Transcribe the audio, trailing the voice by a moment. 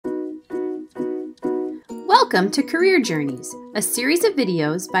Welcome to Career Journeys, a series of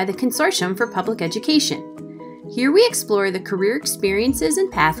videos by the Consortium for Public Education. Here we explore the career experiences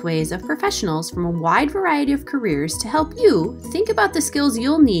and pathways of professionals from a wide variety of careers to help you think about the skills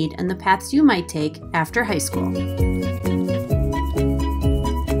you'll need and the paths you might take after high school.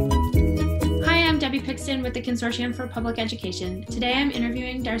 Pixton with the Consortium for Public Education. Today I'm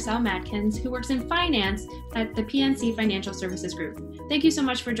interviewing Darcel Madkins, who works in finance at the PNC Financial Services Group. Thank you so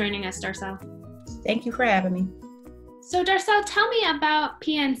much for joining us, Darcel. Thank you for having me. So Darcel, tell me about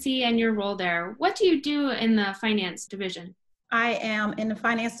PNC and your role there. What do you do in the finance division? I am in the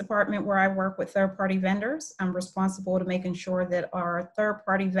finance department where I work with third-party vendors. I'm responsible to making sure that our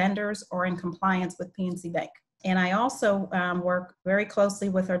third-party vendors are in compliance with PNC Bank. And I also work very closely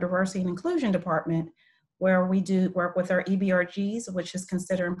with our diversity and inclusion department, where we do work with our EBRGs, which is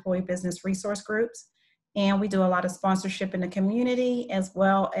considered employee business resource groups. And we do a lot of sponsorship in the community, as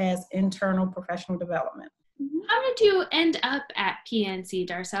well as internal professional development. How did you end up at PNC,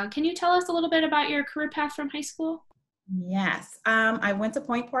 Darcel? Can you tell us a little bit about your career path from high school? Yes, I went to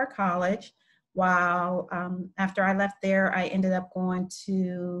Point Park College. While after I left there, I ended up going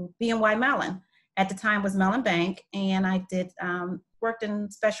to BNY Mellon. At the time was Mellon Bank, and I did worked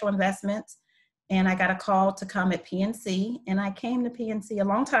in special investments, and I got a call to come at PNC, and I came to PNC a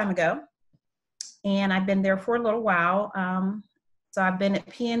long time ago, and I've been there for a little while. So I've been at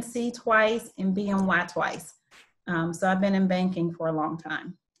PNC twice and BNY twice. So I've been in banking for a long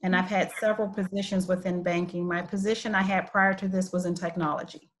time, and I've had several positions within banking. My position I had prior to this was in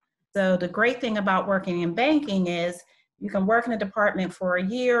technology. So the great thing about working in banking is you can work in a department for a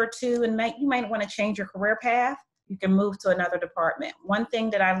year or two, and you might want to change your career path. You can move to another department. One thing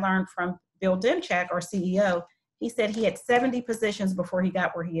that I learned from Bill Demchak, our CEO, he said he had 70 positions before he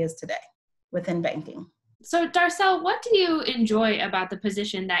got where he is today within banking. So Darcel, what do you enjoy about the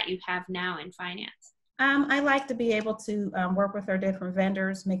position that you have now in finance? I like to be able to work with our different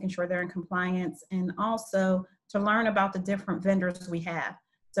vendors, making sure they're in compliance, and also to learn about the different vendors we have.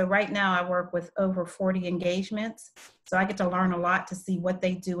 So right now I work with over 40 engagements. So I get to learn a lot to see what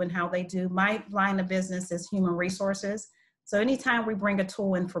they do and how they do. My line of business is human resources. So anytime we bring a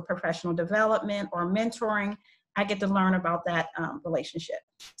tool in for professional development or mentoring, I get to learn about that relationship.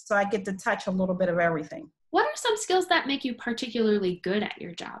 So I get to touch a little bit of everything. What are some skills that make you particularly good at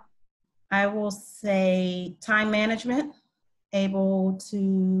your job? I will say time management, able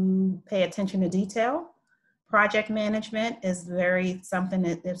to pay attention to detail. Project management is something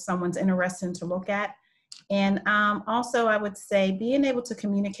that if someone's interested to look at. And also I would say being able to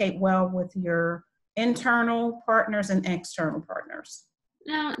communicate well with your internal partners and external partners.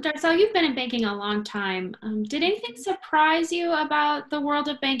 Now, Darcel, you've been in banking a long time. Did anything surprise you about the world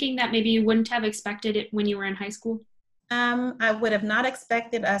of banking that maybe you wouldn't have expected it when you were in high school? I would have not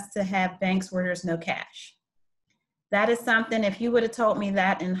expected us to have banks where there's no cash. That is something, if you would have told me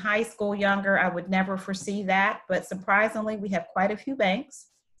that in high school younger, I would never foresee that. But surprisingly, we have quite a few banks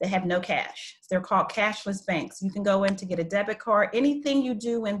that have no cash. They're called cashless banks. You can go in to get a debit card. Anything you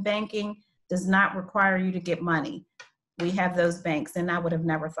do in banking does not require you to get money. We have those banks, and I would have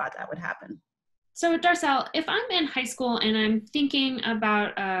never thought that would happen. So Darcel, if I'm in high school and I'm thinking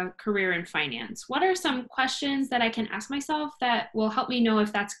about a career in finance, what are some questions that I can ask myself that will help me know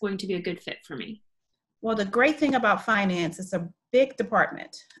if that's going to be a good fit for me? Well, the great thing about finance, it's a big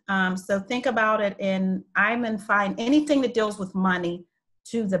department. So think about it I'm in anything that deals with money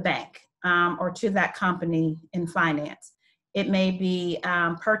to the bank or to that company in finance. It may be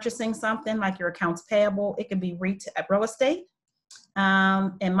purchasing something like your accounts payable. It could be real estate.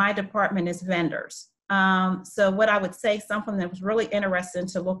 And my department is vendors. So what I would say, something that was really interesting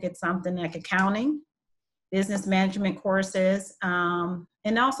to look at something like accounting, business management courses,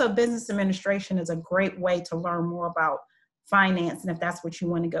 and also business administration is a great way to learn more about finance, and if that's what you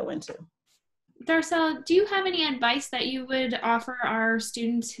want to go into. Darcel, do you have any advice that you would offer our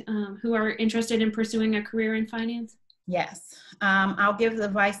students who are interested in pursuing a career in finance? Yes, I'll give the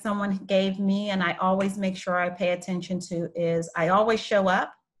advice someone gave me, and I always make sure I pay attention to is I always show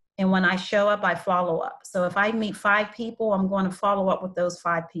up, and when I show up, I follow up. So if I meet 5 people, I'm going to follow up with those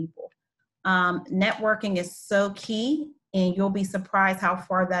 5 people. Networking is so key, and you'll be surprised how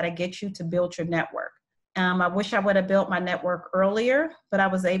far that'll get you to build your network. I wish I would have built my network earlier, but I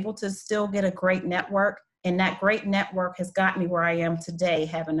was able to still get a great network, and that great network has got me where I am today,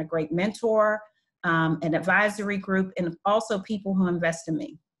 having a great mentor, an advisory group, and also people who invest in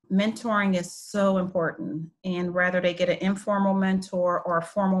me. Mentoring is so important, and whether they get an informal mentor or a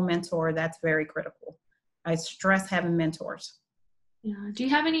formal mentor, that's very critical. I stress having mentors. Yeah. Do you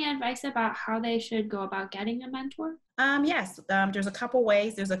have any advice about how they should go about getting a mentor? Yes, there's a couple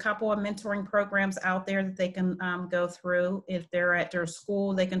ways. There's a couple of mentoring programs out there that they can go through. If they're at their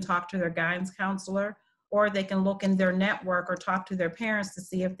school, they can talk to their guidance counselor, or they can look in their network or talk to their parents to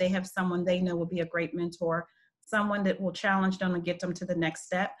see if they have someone they know would be a great mentor, someone that will challenge them and get them to the next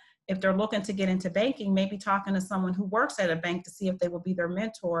step. If they're looking to get into banking, maybe talking to someone who works at a bank to see if they will be their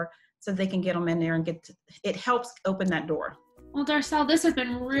mentor so they can get them in there and it helps open that door. Well, Darcel, this has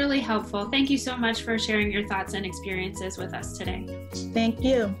been really helpful. Thank you so much for sharing your thoughts and experiences with us today. Thank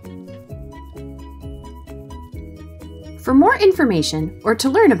you. For more information or to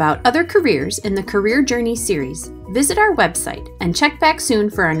learn about other careers in the Career Journey series, visit our website and check back soon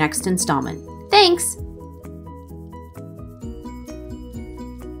for our next installment. Thanks!